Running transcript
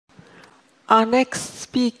Our next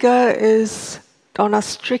speaker is Donna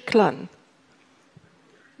Strickland.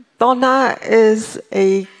 Donna is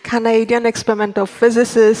a Canadian experimental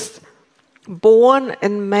physicist born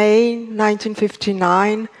in May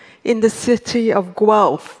 1959 in the city of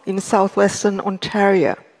Guelph in southwestern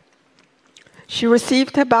Ontario. She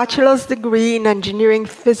received her bachelor's degree in engineering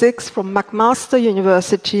physics from McMaster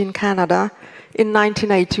University in Canada in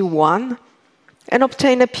 1981 and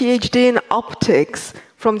obtained a PhD in optics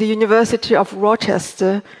from the University of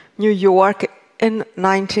Rochester, New York in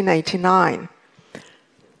 1989.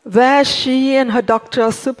 There, she and her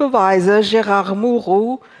doctoral supervisor, Gérard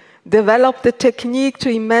Mourou, developed a technique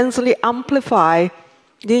to immensely amplify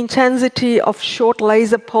the intensity of short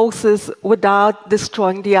laser pulses without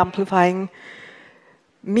destroying the amplifying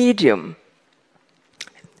medium,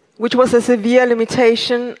 which was a severe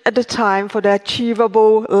limitation at the time for the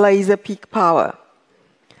achievable laser peak power.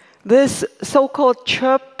 This so-called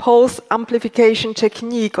chirp pulse amplification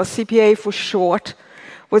technique, or CPA for short,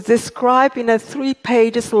 was described in a 3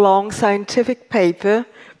 pages long scientific paper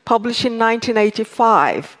published in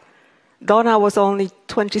 1985. Donna was only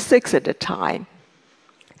 26 at the time.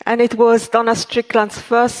 And it was Donna Strickland's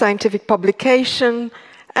first scientific publication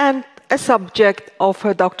and a subject of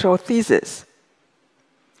her doctoral thesis.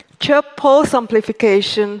 Chirp pulse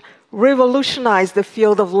amplification revolutionized the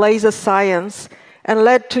field of laser science and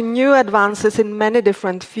led to new advances in many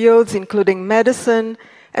different fields, including medicine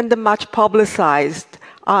and the much publicized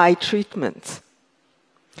eye treatments.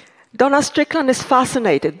 Donna Strickland is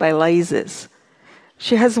fascinated by lasers.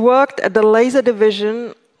 She has worked at the laser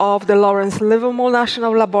division of the Lawrence Livermore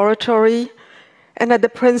National Laboratory and at the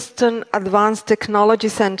Princeton Advanced Technology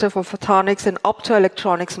Center for Photonics and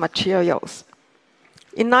Optoelectronics Materials.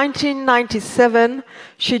 In 1997,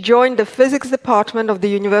 she joined the physics department of the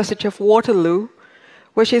University of Waterloo,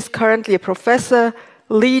 where she is currently a professor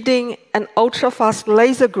leading an ultra-fast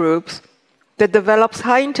laser group that develops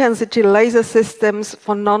high-intensity laser systems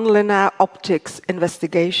for nonlinear optics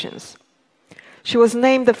investigations. She was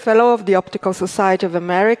named a Fellow of the Optical Society of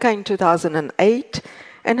America in 2008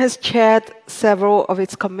 and has chaired several of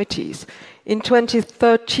its committees. In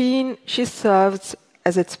 2013, she serves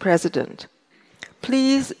as its president.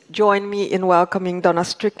 Please join me in welcoming Donna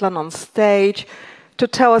Strickland on stage to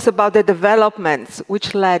tell us about the developments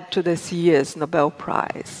which led to this year's Nobel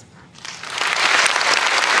Prize.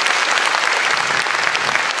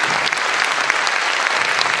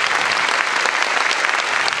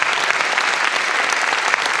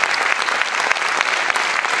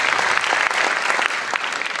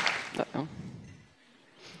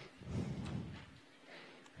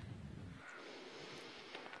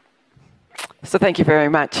 So thank you very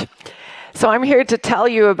much. So I'm here to tell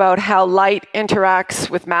you about how light interacts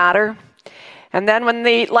with matter. And then when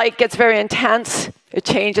the light gets very intense, it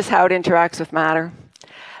changes how it interacts with matter.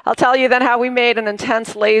 I'll tell you then how we made an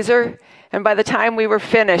intense laser, and by the time we were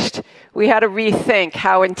finished, we had to rethink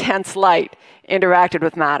how intense light interacted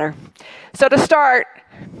with matter. So to start,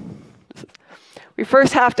 we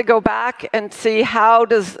first have to go back and see how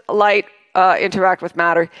does light interact with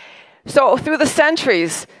matter. So through the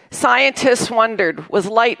centuries, scientists wondered, was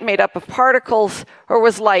light made up of particles or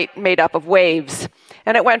was light made up of waves?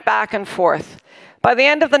 And it went back and forth. By the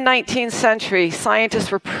end of the 19th century, scientists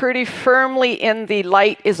were pretty firmly in the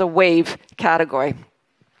light is a wave category.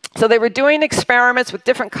 So they were doing experiments with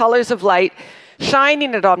different colors of light,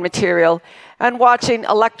 shining it on material, and watching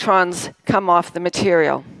electrons come off the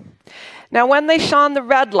material. Now, when they shone the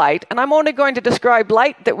red light, and I'm only going to describe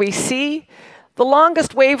light that we see, the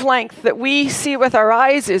longest wavelength that we see with our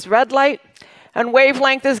eyes is red light, and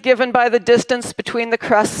wavelength is given by the distance between the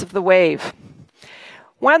crests of the wave.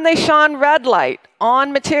 When they shone red light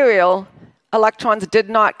on material, electrons did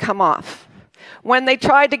not come off. When they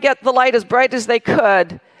tried to get the light as bright as they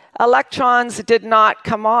could, electrons did not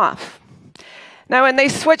come off. Now, when they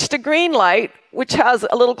switched to green light, which has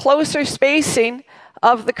a little closer spacing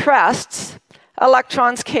of the crests,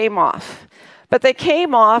 electrons came off. But they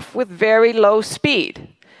came off with very low speed.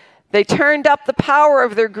 They turned up the power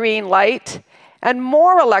of their green light, and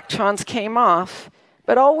more electrons came off,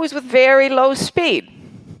 but always with very low speed.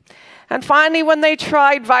 And finally, when they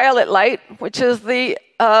tried violet light, which is the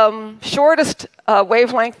shortest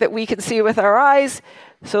wavelength that we can see with our eyes,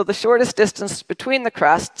 so the shortest distance between the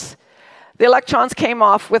crests, the electrons came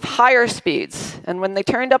off with higher speeds. And when they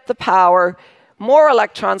turned up the power, more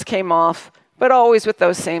electrons came off, but always with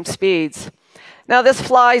those same speeds. Now, this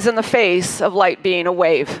flies in the face of light being a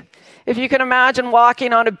wave. If you can imagine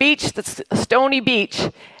walking on a beach that's a stony beach,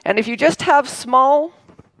 and if you just have small...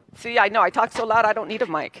 See, I know, I talk so loud, I don't need a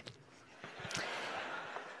mic.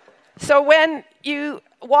 So when you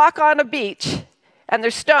walk on a beach and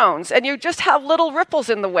there's stones and you just have little ripples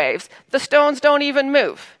in the waves, the stones don't even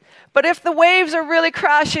move. But if the waves are really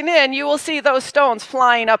crashing in, you will see those stones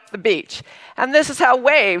flying up the beach. And this is how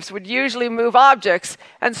waves would usually move objects.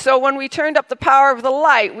 And so when we turned up the power of the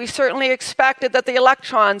light, we certainly expected that the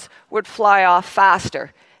electrons would fly off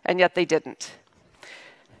faster, and yet they didn't.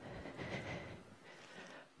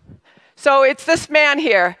 So it's this man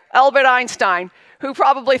here, Albert Einstein, who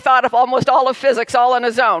probably thought of almost all of physics all on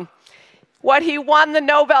his own. What he won the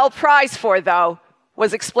Nobel Prize for, though,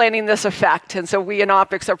 was explaining this effect. And so we in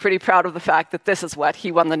optics are pretty proud of the fact that this is what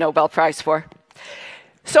he won the Nobel Prize for.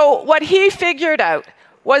 So what he figured out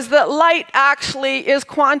was that light actually is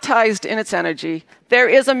quantized in its energy. There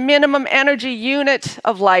is a minimum energy unit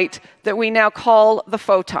of light that we now call the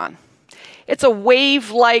photon. It's a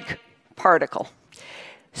wave-like particle.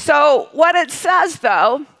 So what it says,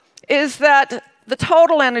 though, is that the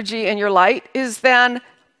total energy in your light is then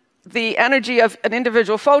the energy of an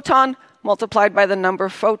individual photon multiplied by the number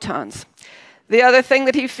of photons. The other thing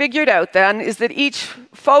that he figured out then is that each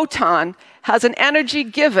photon has an energy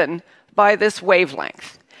given by this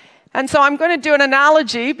wavelength. And so I'm going to do an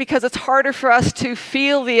analogy because it's harder for us to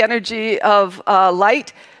feel the energy of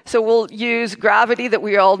light. So we'll use gravity that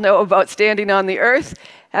we all know about standing on the Earth,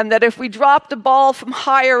 and that if we dropped a ball from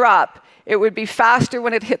higher up, it would be faster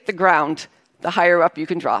when it hit the ground, the higher up you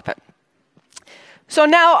can drop it. So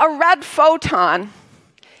now a red photon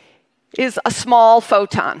is a small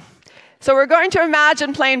photon. So we're going to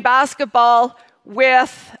imagine playing basketball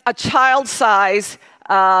with a child-size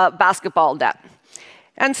basketball net.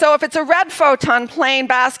 And so if it's a red photon playing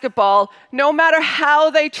basketball, no matter how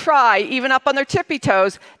they try, even up on their tippy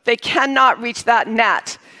toes, they cannot reach that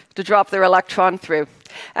net to drop their electron through.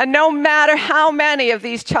 And no matter how many of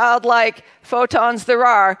these childlike photons there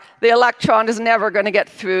are, the electron is never going to get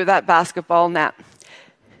through that basketball net.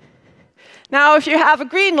 Now, if you have a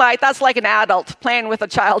green light, that's like an adult playing with a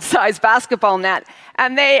child-sized basketball net,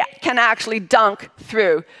 and they can actually dunk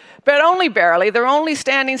through. But only barely. They're only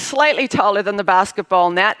standing slightly taller than the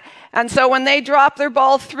basketball net. And so when they drop their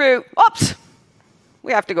ball through, oops,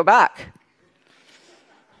 we have to go back.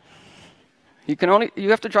 You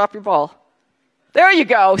have to drop your ball. There you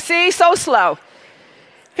go. See, so slow.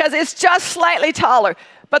 Because it's just slightly taller.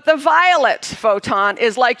 But the violet photon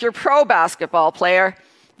is like your pro basketball player.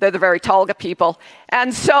 They're the very tall people.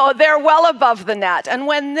 And so they're well above the net. And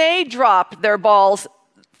when they drop their balls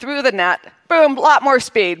through the net, boom, a lot more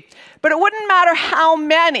speed. But it wouldn't matter how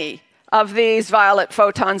many of these violet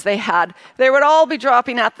photons they had. They would all be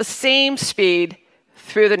dropping at the same speed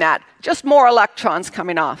through the net, just more electrons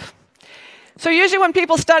coming off. So usually when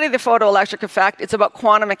people study the photoelectric effect, it's about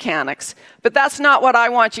quantum mechanics. But that's not what I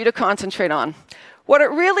want you to concentrate on. What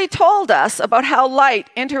it really told us about how light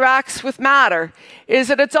interacts with matter is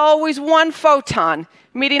that it's always one photon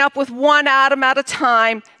meeting up with one atom at a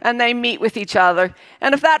time, and they meet with each other.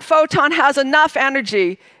 And if that photon has enough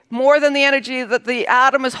energy, more than the energy that the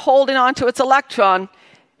atom is holding onto its electron,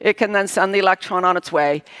 it can then send the electron on its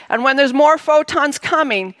way. And when there's more photons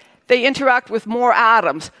coming, they interact with more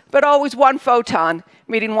atoms, but always one photon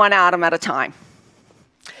meeting one atom at a time.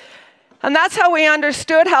 And that's how we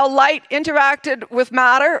understood how light interacted with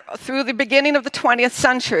matter through the beginning of the 20th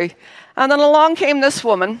century. And then along came this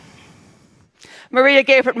woman, Maria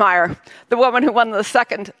Gabriel-Mayer, the woman who won the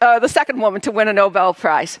second woman to win a Nobel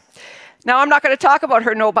Prize. Now, I'm not going to talk about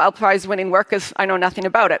her Nobel Prize winning work because I know nothing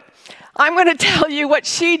about it. I'm going to tell you what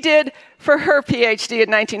she did for her PhD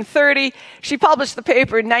in 1930. She published the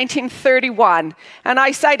paper in 1931, and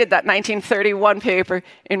I cited that 1931 paper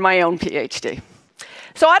in my own PhD.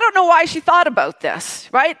 So I don't know why she thought about this,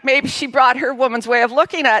 right? Maybe she brought her woman's way of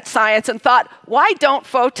looking at science and thought, why don't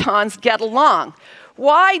photons get along?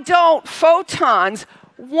 Why don't photons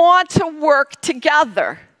want to work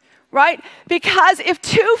together, right? Because if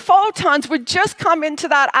two photons would just come into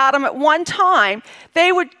that atom at one time,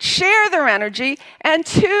 they would share their energy, and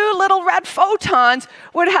two little red photons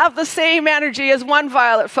would have the same energy as one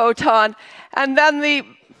violet photon, and then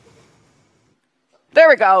there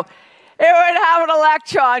we go. It would have an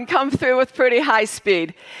electron come through with pretty high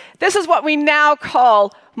speed. This is what we now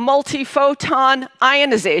call multi-photon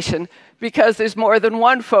ionization, because there's more than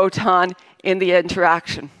one photon in the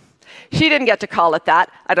interaction. She didn't get to call it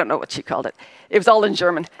that. I don't know what she called it. It was all in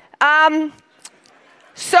German.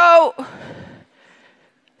 So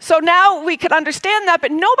now we could understand that,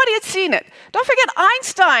 but nobody had seen it. Don't forget,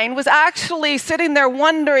 Einstein was actually sitting there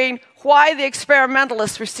wondering why the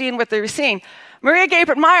experimentalists were seeing what they were seeing. Maria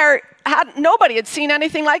Gabriel-Mayer, nobody had seen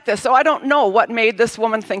anything like this, so I don't know what made this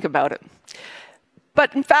woman think about it.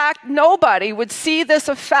 But in fact, nobody would see this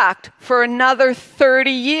effect for another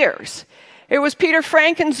 30 years. It was Peter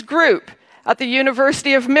Franken's group at the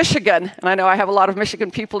University of Michigan, and I know I have a lot of Michigan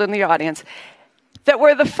people in the audience, that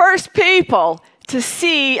were the first people to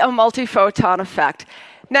see a multiphoton effect.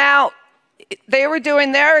 Now, they were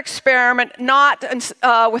doing their experiment not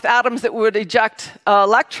with atoms that would eject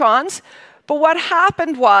electrons, but what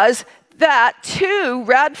happened was that 2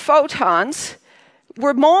 red photons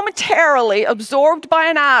were momentarily absorbed by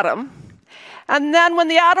an atom, and then when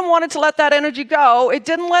the atom wanted to let that energy go, it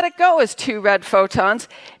didn't let it go as 2 red photons.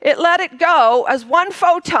 It let it go as 1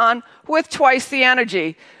 photon with twice the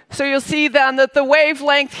energy. So you'll see then that the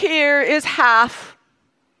wavelength here is half.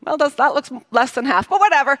 Well, that looks less than half, but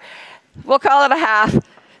whatever. We'll call it a half.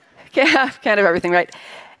 Can't have everything right.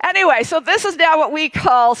 Anyway, so this is now what we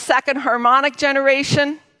call second harmonic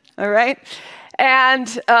generation, all right? And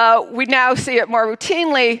we now see it more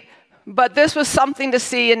routinely, but this was something to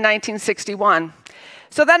see in 1961.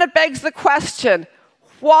 So then it begs the question,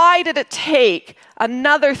 why did it take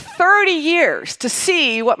another 30 years to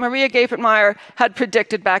see what Maria Gapert-Meyer had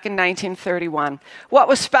predicted back in 1931? What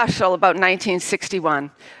was special about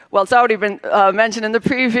 1961? Well, it's already been mentioned in the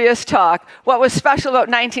previous talk. What was special about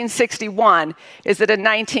 1961 is that in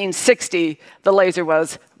 1960, the laser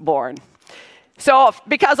was born. So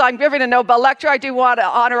because I'm giving a Nobel lecture, I do want to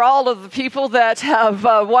honor all of the people that have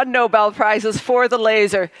won Nobel Prizes for the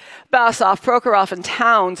laser. Basov, Prokhorov, and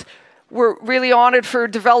Towns were really honored for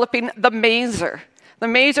developing the maser. The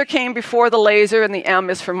maser came before the laser, and the M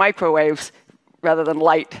is for microwaves rather than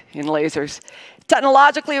light in lasers.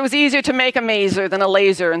 Technologically, it was easier to make a maser than a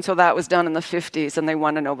laser, and so that was done in the 50s, and they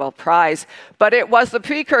won a Nobel Prize. But it was the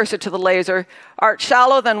precursor to the laser. Art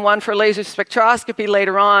Shallow then won for laser spectroscopy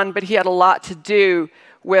later on, but he had a lot to do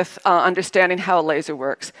with understanding how a laser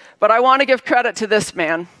works. But I want to give credit to this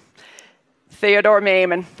man, Theodore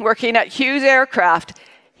Maiman, working at Hughes Aircraft.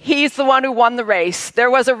 He's the one who won the race. There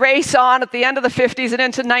was a race on at the end of the 50s and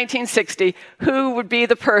into 1960. Who would be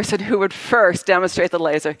the person who would first demonstrate the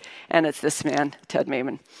laser? And it's this man, Ted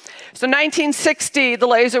Maiman. So 1960, the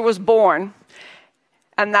laser was born.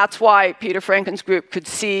 And that's why Peter Franken's group could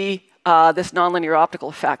see this nonlinear optical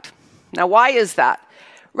effect. Now, why is that?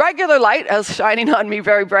 Regular light, as shining on me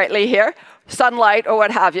very brightly here, sunlight or what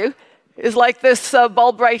have you, is like this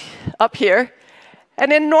bulb right up here.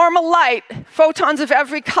 And in normal light, photons of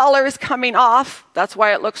every color is coming off. That's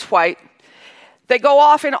why it looks white. They go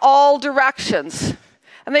off in all directions.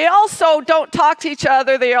 And they also don't talk to each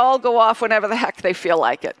other. They all go off whenever the heck they feel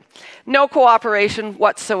like it. No cooperation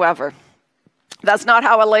whatsoever. That's not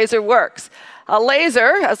how a laser works. A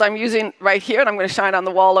laser, as I'm using right here, and I'm going to shine on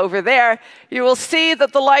the wall over there, you will see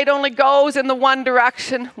that the light only goes in the one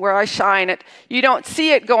direction where I shine it. You don't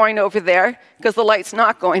see it going over there because the light's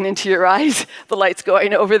not going into your eyes. The light's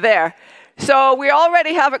going over there. So we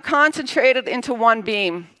already have it concentrated into one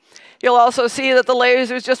beam. You'll also see that the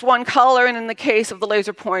laser is just one color, and in the case of the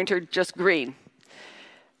laser pointer, just green.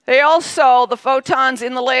 The photons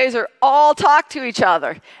in the laser all talk to each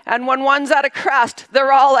other. And when one's at a crest,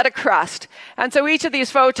 they're all at a crest. And so each of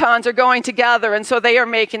these photons are going together, and so they are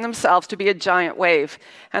making themselves to be a giant wave.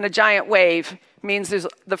 And a giant wave means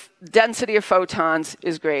the density of photons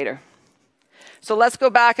is greater. So let's go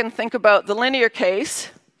back and think about the linear case.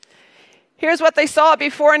 Here's what they saw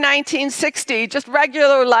before 1960, just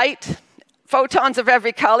regular light, photons of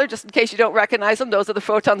every color, just in case you don't recognize them. Those are the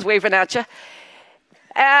photons waving at you.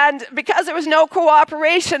 And because there was no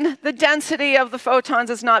cooperation, the density of the photons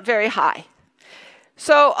is not very high.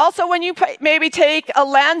 So also when you maybe take a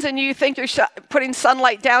lens and you think you're putting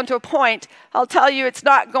sunlight down to a point, I'll tell you it's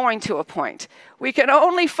not going to a point. We can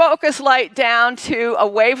only focus light down to a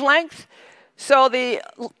wavelength. So the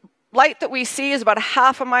light that we see is about a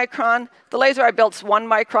half a micron. The laser I built is 1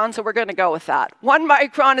 micron, so we're going to go with that. 1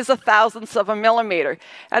 micron is a thousandth of a millimeter.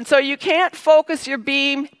 And so you can't focus your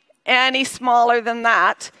beam any smaller than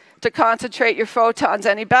that to concentrate your photons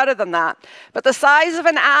any better than that. But the size of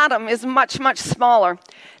an atom is much, much smaller.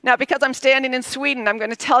 Now, because I'm standing in Sweden, I'm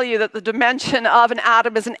going to tell you that the dimension of an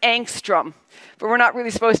atom is an angstrom. But we're not really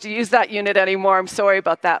supposed to use that unit anymore. I'm sorry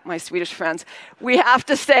about that, my Swedish friends. We have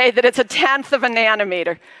to say that it's a tenth of a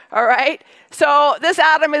nanometer, all right? So this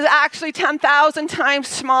atom is actually 10,000 times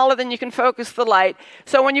smaller than you can focus the light.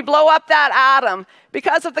 So when you blow up that atom,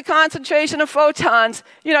 because of the concentration of photons,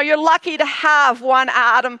 you're lucky to have one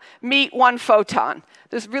atom meet one photon.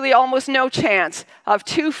 There's really almost no chance of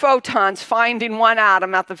 2 photons finding one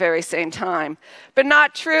atom at the very same time. But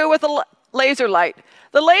not true with a laser light.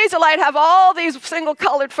 The laser light have all these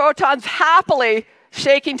single-colored photons happily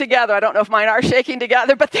shaking together. I don't know if mine are shaking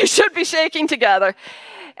together, but they should be shaking together.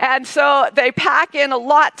 And so they pack in a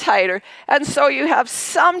lot tighter. And so you have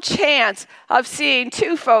some chance of seeing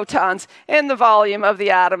 2 photons in the volume of the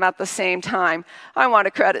atom at the same time. I want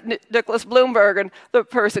to credit Nicholas Bloomberg, the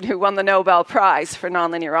person who won the Nobel Prize for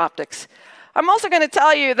nonlinear optics. I'm also going to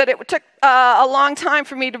tell you that it took a long time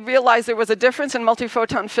for me to realize there was a difference in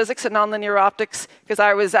multiphoton physics and nonlinear optics, because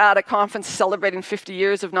I was at a conference celebrating 50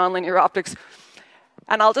 years of nonlinear optics.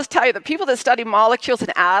 And I'll just tell you that people that study molecules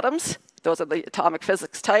and atoms, those are the atomic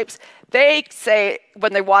physics types, they say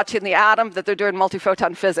when they're watching the atom that they're doing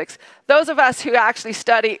multiphoton physics. Those of us who actually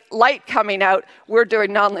study light coming out, we're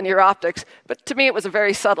doing nonlinear optics. But to me, it was a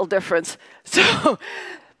very subtle difference. So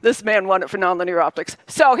this man won it for nonlinear optics.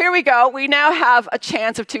 So here we go. We now have a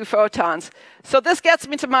chance of 2 photons. So this gets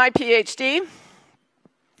me to my PhD.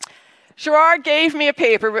 Gerard gave me a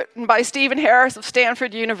paper written by Stephen Harris of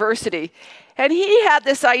Stanford University. And he had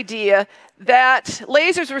this idea that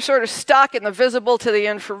lasers were sort of stuck in the visible to the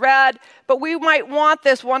infrared, but we might want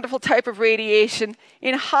this wonderful type of radiation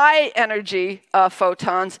in high energy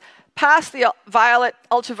photons, past the violet,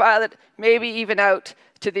 ultraviolet, maybe even out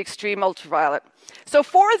to the extreme ultraviolet. So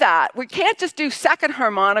for that, we can't just do second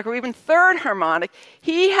harmonic or even third harmonic.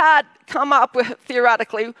 He had come up with,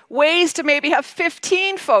 theoretically, ways to maybe have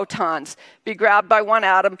 15 photons be grabbed by one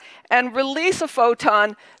atom and release a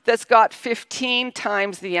photon that's got 15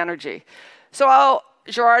 times the energy. So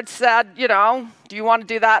Gerard said, you know, do you want to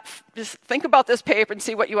do that? Just think about this paper and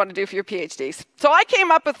see what you want to do for your PhDs. So I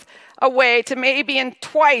came up with a way to maybe in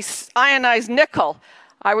twice ionized nickel,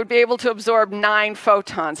 I would be able to absorb 9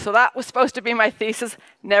 photons. So that was supposed to be my thesis,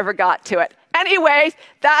 never got to it. Anyways,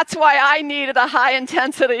 that's why I needed a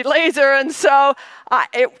high-intensity laser, and so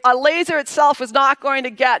a laser itself was not going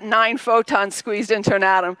to get 9 photons squeezed into an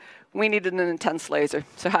atom. We needed an intense laser.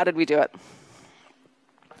 So how did we do it?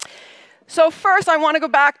 So first, I want to go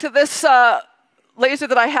back to this laser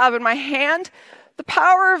that I have in my hand. The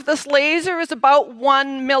power of this laser is about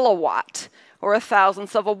 1 milliwatt, or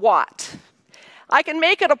 1,000th of a watt. I can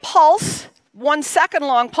make it a pulse, 1 second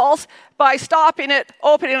long pulse, by stopping it,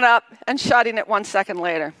 opening it up, and shutting it 1 second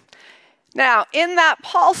later. Now, in that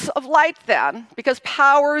pulse of light then, because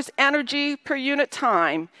power is energy per unit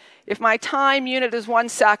time, if my time unit is 1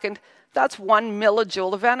 second, that's 1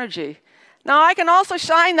 millijoule of energy. Now, I can also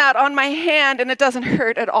shine that on my hand, and it doesn't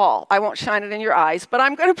hurt at all. I won't shine it in your eyes, but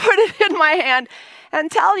I'm going to put it in my hand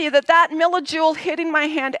and tell you that that millijoule hitting my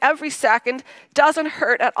hand every second doesn't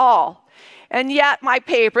hurt at all. And yet my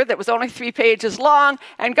paper, that was only 3 pages long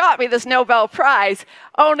and got me this Nobel Prize,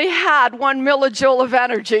 only had 1 millijoule of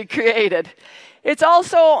energy created. It's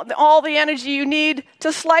also all the energy you need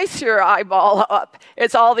to slice your eyeball up.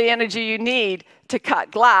 It's all the energy you need to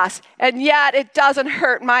cut glass. And yet it doesn't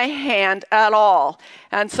hurt my hand at all.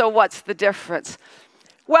 And so what's the difference?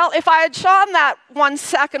 Well, if I had shone that 1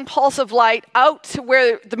 second pulse of light out to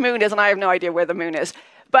where the moon is, and I have no idea where the moon is,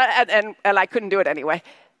 but and I couldn't do it anyway,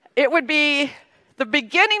 it would be, the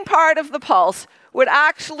beginning part of the pulse would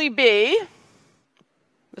actually be,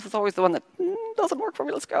 this is always the one that doesn't work for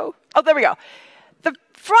me, let's go. Oh, there we go. The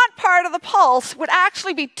front part of the pulse would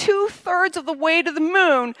actually be 2/3 of the way to the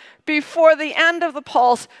moon before the end of the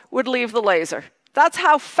pulse would leave the laser. That's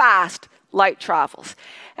how fast light travels.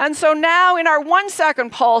 And so now in our 1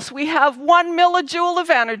 second pulse, we have 1 millijoule of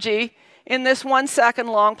energy in this 1 second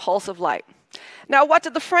long pulse of light. Now, what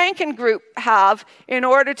did the Franken group have in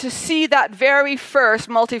order to see that very first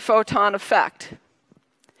multiphoton effect?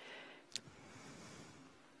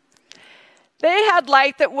 They had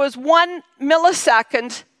light that was 1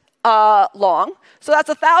 millisecond long. So that's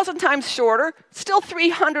 1,000 times shorter, still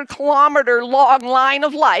 300-kilometer long line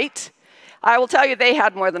of light. I will tell you, they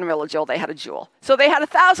had more than a millijoule. They had a joule. So they had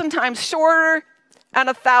 1,000 times shorter and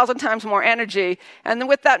 1,000 times more energy. And then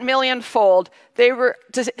with that millionfold, they were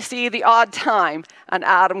to see the odd time an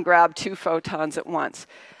atom grabbed 2 photons at once.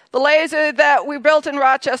 The laser that we built in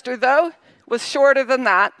Rochester, though, was shorter than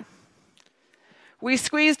that. We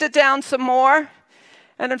squeezed it down some more.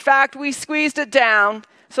 And in fact, we squeezed it down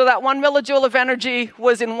so that 1 millijoule of energy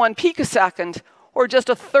was in 1 picosecond, or just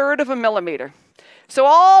 1/3 of a millimeter. So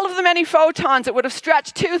all of the many photons that would have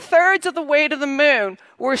stretched 2/3 of the way to the moon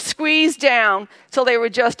were squeezed down till they were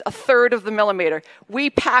just 1/3 of the millimeter. We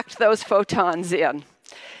packed those photons in.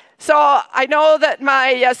 So I know that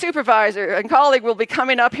my supervisor and colleague will be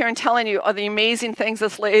coming up here and telling you all the amazing things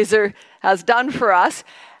this laser has done for us.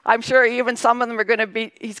 I'm sure even some of them are going to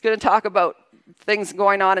be, he's going to talk about things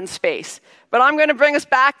going on in space. But I'm going to bring us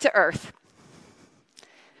back to Earth.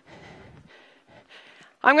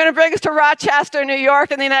 I'm going to bring us to Rochester, New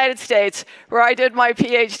York in the United States, where I did my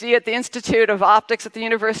PhD at the Institute of Optics at the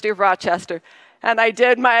University of Rochester. And I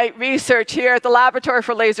did my research here at the Laboratory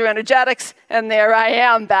for Laser Energetics, and there I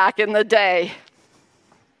am back in the day.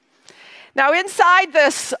 Now, inside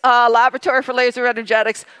this Laboratory for Laser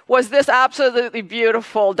Energetics was this absolutely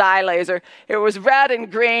beautiful dye laser. It was red and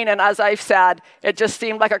green, and as I've said, it just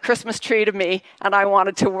seemed like a Christmas tree to me, and I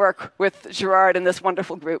wanted to work with Gerard in this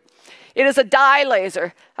wonderful group. It is a dye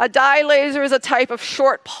laser. A dye laser is a type of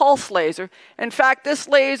short pulse laser. In fact, this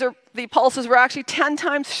laser, the pulses were actually 10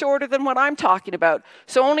 times shorter than what I'm talking about,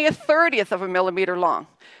 so only 1/30th of a millimeter long.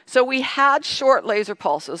 So we had short laser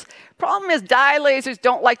pulses. Problem is, dye lasers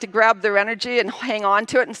don't like to grab their energy and hang on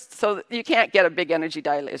to it, and so you can't get a big energy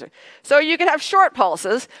dye laser. So you can have short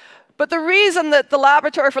pulses, but the reason that the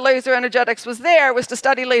Laboratory for Laser Energetics was there was to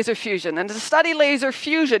study laser fusion. And to study laser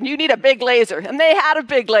fusion, you need a big laser, and they had a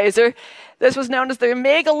big laser. This was known as the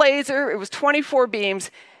Omega laser. It was 24 beams,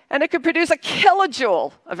 and it could produce a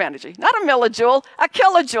kilojoule of energy. Not a millijoule, a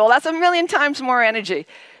kilojoule. That's 1,000,000 times more energy.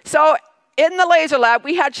 So in the laser lab,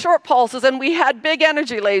 we had short pulses and we had big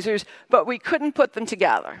energy lasers, but we couldn't put them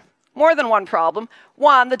together. More than one problem.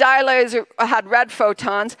 One, the dye laser had red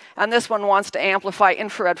photons, and this one wants to amplify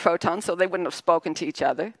infrared photons, so they wouldn't have spoken to each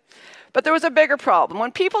other. But there was a bigger problem.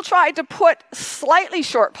 When people tried to put slightly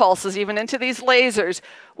short pulses even into these lasers,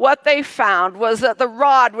 what they found was that the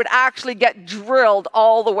rod would actually get drilled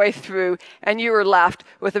all the way through, and you were left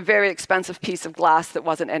with a very expensive piece of glass that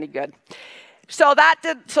wasn't any good. So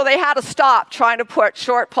they had to stop trying to put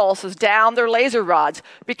short pulses down their laser rods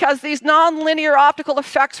because these nonlinear optical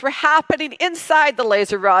effects were happening inside the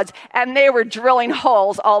laser rods, and they were drilling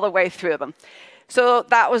holes all the way through them. So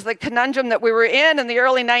that was the conundrum that we were in the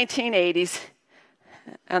early 1980s.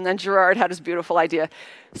 And then Gerard had his beautiful idea.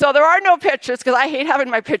 So there are no pictures because I hate having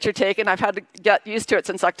my picture taken. I've had to get used to it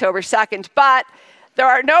since October 2nd. But there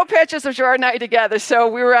are no pictures of Gerard and I together. So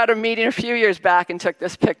we were at a meeting a few years back and took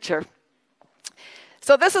this picture.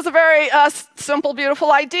 So this is a very simple,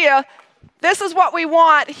 beautiful idea. This is what we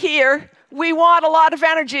want here. We want a lot of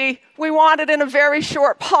energy. We want it in a very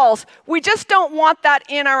short pulse. We just don't want that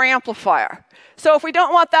in our amplifier. So if we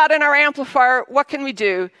don't want that in our amplifier, what can we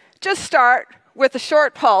do? Just start with a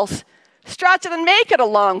short pulse, stretch it and make it a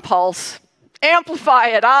long pulse, amplify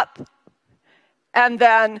it up, and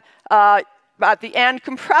then at the end,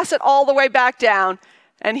 compress it all the way back down.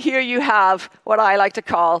 And here you have what I like to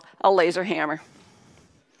call a laser hammer.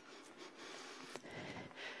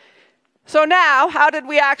 So now, how did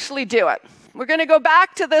we actually do it? We're going to go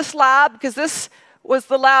back to this lab, because this was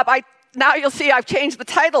the lab. Now you'll see I've changed the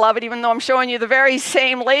title of it, even though I'm showing you the very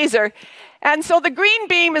same laser. And so the green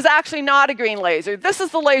beam is actually not a green laser. This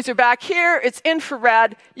is the laser back here. It's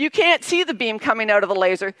infrared. You can't see the beam coming out of the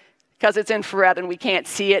laser because it's infrared and we can't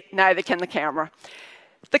see it, neither can the camera.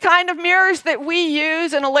 The kind of mirrors that we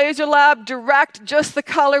use in a laser lab direct just the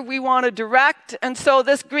color we want to direct, and so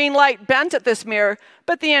this green light bent at this mirror,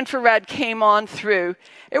 but the infrared came on through.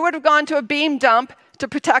 It would have gone to a beam dump to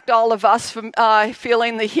protect all of us from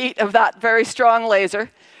feeling the heat of that very strong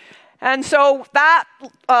laser. And so that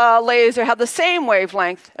laser had the same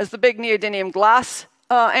wavelength as the big neodymium glass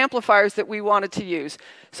amplifiers that we wanted to use.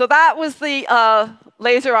 So that was the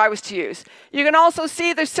laser I was to use. You can also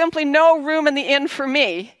see there's simply no room in the inn for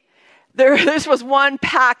me. This was one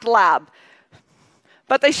packed lab.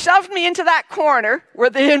 But they shoved me into that corner where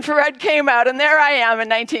the infrared came out, and there I am in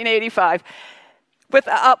 1985 with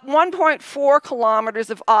 1.4 kilometers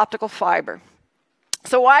of optical fiber.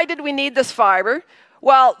 So why did we need this fiber?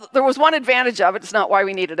 Well, there was one advantage of it. It's not why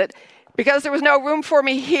we needed it. Because there was no room for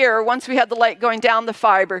me here, once we had the light going down the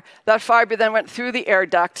fiber, that fiber then went through the air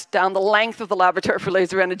duct down the length of the Laboratory for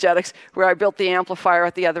Laser Energetics, where I built the amplifier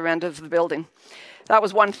at the other end of the building. That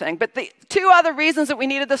was one thing. But the two other reasons that we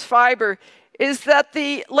needed this fiber is that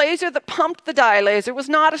the laser that pumped the dye laser was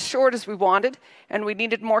not as short as we wanted, and we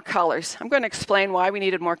needed more colors. I'm going to explain why we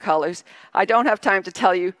needed more colors. I don't have time to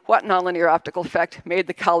tell you what nonlinear optical effect made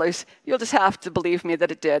the colors. You'll just have to believe me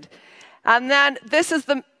that it did. And then this is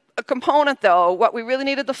the component, though, what we really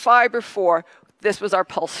needed the fiber for. This was our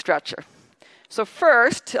pulse stretcher. So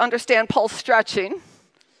first, to understand pulse stretching,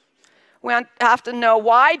 we have to know,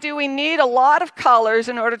 why do we need a lot of colors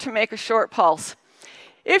in order to make a short pulse?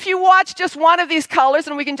 If you watch just one of these colors,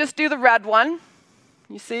 and we can just do the red one,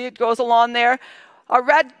 you see it goes along there, a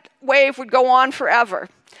red wave would go on forever.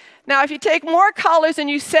 Now, if you take more colors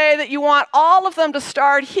and you say that you want all of them to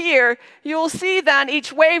start here, you will see then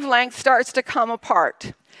each wavelength starts to come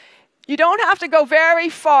apart. You don't have to go very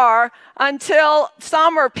far until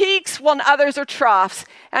some are peaks while others are troughs.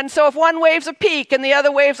 And so if one wave's a peak and the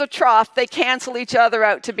other wave's a trough, they cancel each other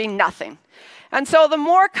out to be nothing. And so the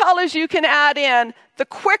more colors you can add in, the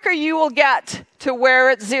quicker you will get to where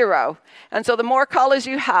it's 0. And so the more colors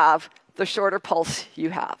you have, the shorter pulse you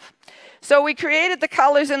have. So we created the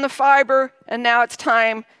colors in the fiber, and now it's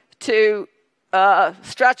time to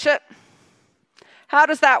stretch it. How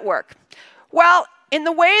does that work? Well, in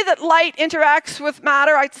the way that light interacts with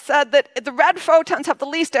matter, I said that the red photons have the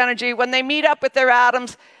least energy. When they meet up with their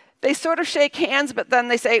atoms, they sort of shake hands, but then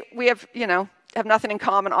they say, we have, have nothing in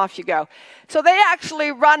common, off you go. So they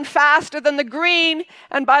actually run faster than the green,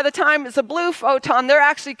 and by the time it's a blue photon, they're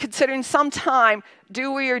actually considering some time,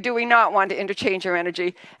 do we or do we not want to interchange our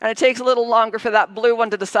energy? And it takes a little longer for that blue one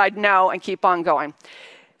to decide no and keep on going.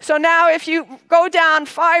 So now if you go down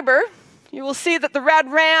fiber, you will see that the red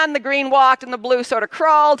ran, the green walked, and the blue sort of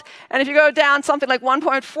crawled. And if you go down something like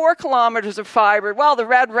 1.4 kilometers of fiber, well, the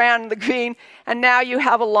red ran the green, and now you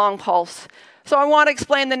have a long pulse. So I want to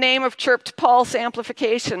explain the name of chirped pulse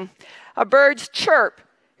amplification. A bird's chirp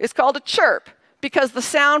is called a chirp because the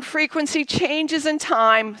sound frequency changes in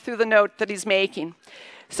time through the note that he's making.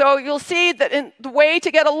 So you'll see that the way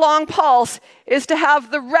to get a long pulse is to have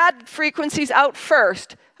the red frequencies out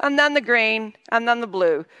first, and then the green, and then the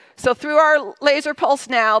blue. So through our laser pulse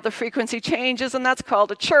now, the frequency changes, and that's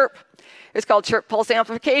called a chirp. It's called chirp pulse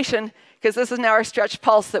amplification because this is now our stretched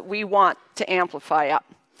pulse that we want to amplify up.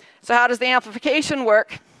 So how does the amplification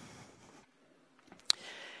work?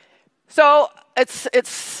 So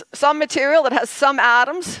it's some material that has some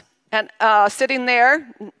atoms and sitting there,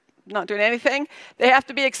 not doing anything. They have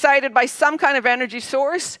to be excited by some kind of energy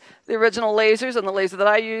source. The original lasers and the laser that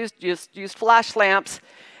I used flash lamps.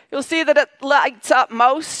 You'll see that it lights up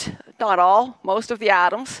most, not all, most of the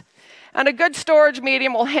atoms. And a good storage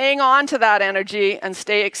medium will hang on to that energy and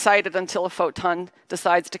stay excited until a photon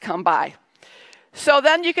decides to come by. So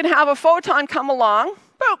then you can have a photon come along,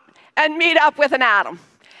 boop, and meet up with an atom.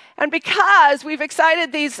 And because we've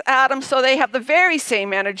excited these atoms so they have the very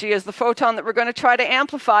same energy as the photon that we're going to try to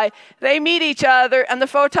amplify, they meet each other, and the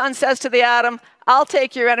photon says to the atom, I'll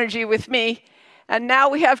take your energy with me. And now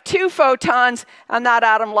we have 2 photons, and that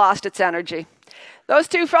atom lost its energy. Those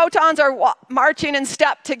 2 photons are marching in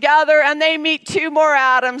step together, and they meet 2 more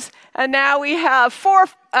atoms, and now we have 4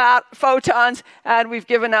 photons, and we've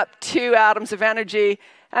given up 2 atoms of energy,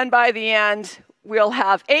 and by the end, we'll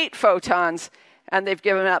have 8 photons, and they've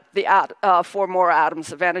given up the 4 more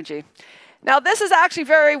atoms of energy. Now, this is actually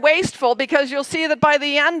very wasteful because you'll see that by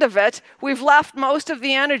the end of it, we've left most of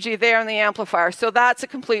the energy there in the amplifier. So that's a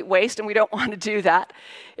complete waste, and we don't want to do that.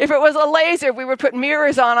 If it was a laser, we would put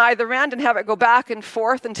mirrors on either end and have it go back and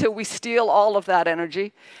forth until we steal all of that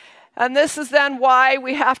energy. And this is then why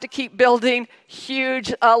we have to keep building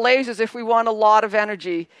huge lasers if we want a lot of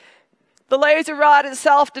energy. The laser rod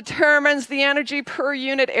itself determines the energy per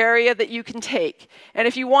unit area that you can take. And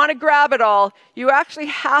if you want to grab it all, you actually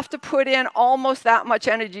have to put in almost that much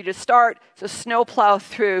energy to start to snowplow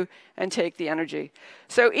through and take the energy.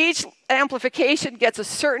 So each amplification gets a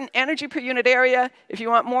certain energy per unit area. If you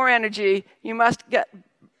want more energy, you must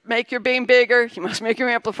make your beam bigger, you must make your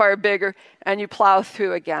amplifier bigger, and you plow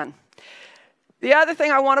through again. The other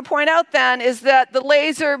thing I want to point out then is that the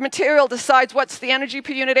laser material decides what's the energy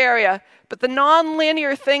per unit area, but the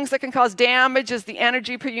nonlinear things that can cause damage is the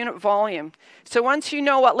energy per unit volume. So once you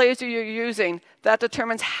know what laser you're using, that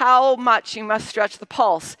determines how much you must stretch the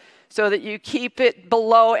pulse so that you keep it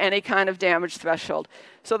below any kind of damage threshold.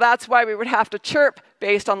 So that's why we would have to chirp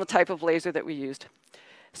based on the type of laser that we used.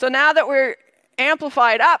 So now that we're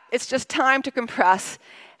amplified up, it's just time to compress.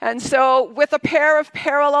 And so with a pair of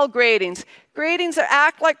parallel gratings, gratings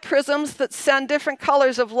act like prisms that send different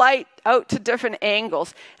colors of light out to different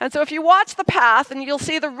angles. And so if you watch the path, and you'll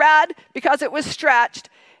see the red, because it was stretched,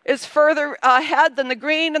 is further ahead than the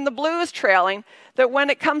green, and the blue is trailing, that when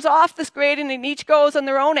it comes off this grating and each goes on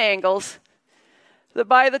their own angles, that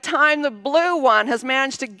by the time the blue one has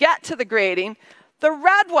managed to get to the grating, the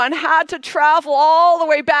red one had to travel all the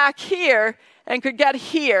way back here and could get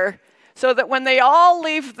here, so that when they all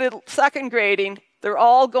leave the second grating, they're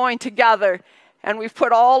all going together, and we've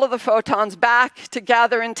put all of the photons back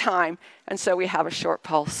together in time, and so we have a short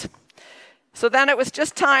pulse. So then it was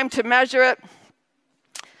just time to measure it.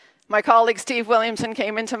 My colleague Steve Williamson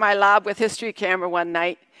came into my lab with his history camera one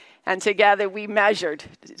night, and together we measured,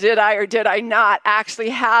 did I or did I not actually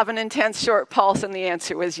have an intense short pulse, and the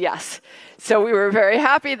answer was yes. So we were very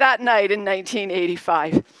happy that night in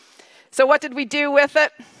 1985. So what did we do with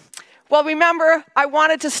it? Well, remember, I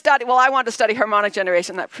wanted to study harmonic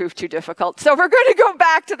generation. That proved too difficult. So we're going to go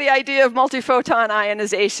back to the idea of multiphoton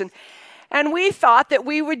ionization. And we thought that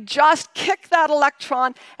we would just kick that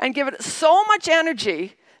electron and give it so much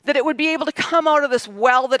energy that it would be able to come out of this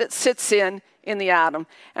well that it sits in the atom.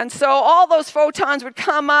 And so all those photons would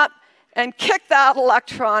come up and kick that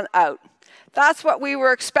electron out. That's what we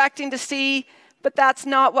were expecting to see, but that's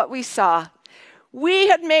not what we saw. We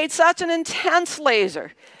had made such an intense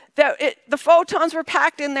laser that the photons were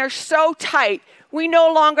packed in there so tight, we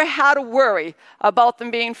no longer had to worry about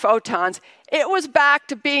them being photons. It was back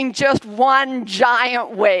to being just one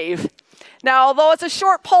giant wave. Now, although it's a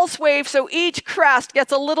short pulse wave, so each crest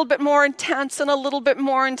gets a little bit more intense and a little bit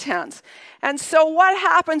more intense. And so what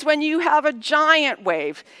happens when you have a giant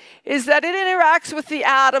wave is that it interacts with the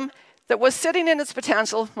atom that was sitting in its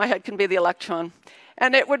potential. My head can be the electron.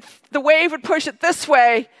 And the wave would push it this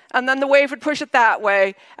way, and then the wave would push it that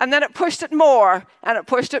way, and then it pushed it more, and it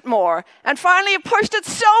pushed it more. And finally, it pushed it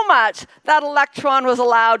so much that electron was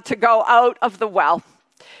allowed to go out of the well.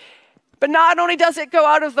 But not only does it go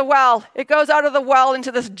out of the well, it goes out of the well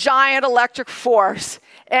into this giant electric force.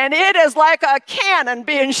 And it is like a cannon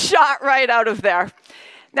being shot right out of there.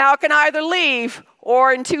 Now, it can either leave,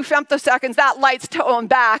 or in 2 femtoseconds, that light's towing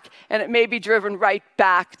back, and it may be driven right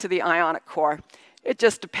back to the ionic core. It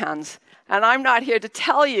just depends. And I'm not here to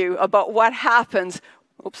tell you about what happens.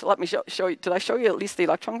 Oops, let me show you. Did I show you at least the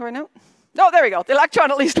electron going out? No, there we go. The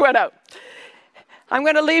electron at least went out. I'm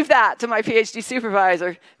going to leave that to my PhD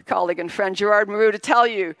supervisor, colleague and friend Gerard Moreau to tell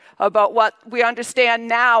you about what we understand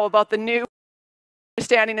now about the new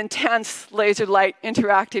understanding intense laser light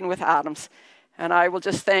interacting with atoms. And I will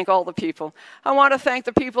just thank all the people. I want to thank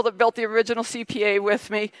the people that built the original CPA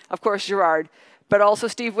with me, of course, Gerard, but also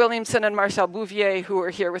Steve Williamson and Marcel Bouvier, who are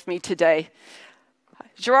here with me today.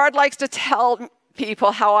 Gerard likes to tell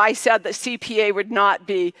people how I said that CPA would not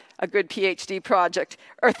be a good PhD project,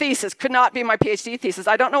 or thesis, could not be my PhD thesis.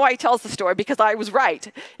 I don't know why he tells the story, because I was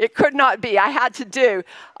right. It could not be. I had to do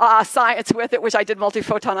science with it, which I did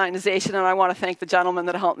multiphoton ionization, and I want to thank the gentleman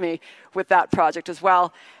that helped me with that project as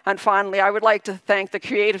well. And finally, I would like to thank the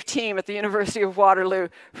creative team at the University of Waterloo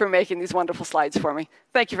for making these wonderful slides for me.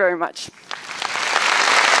 Thank you very much.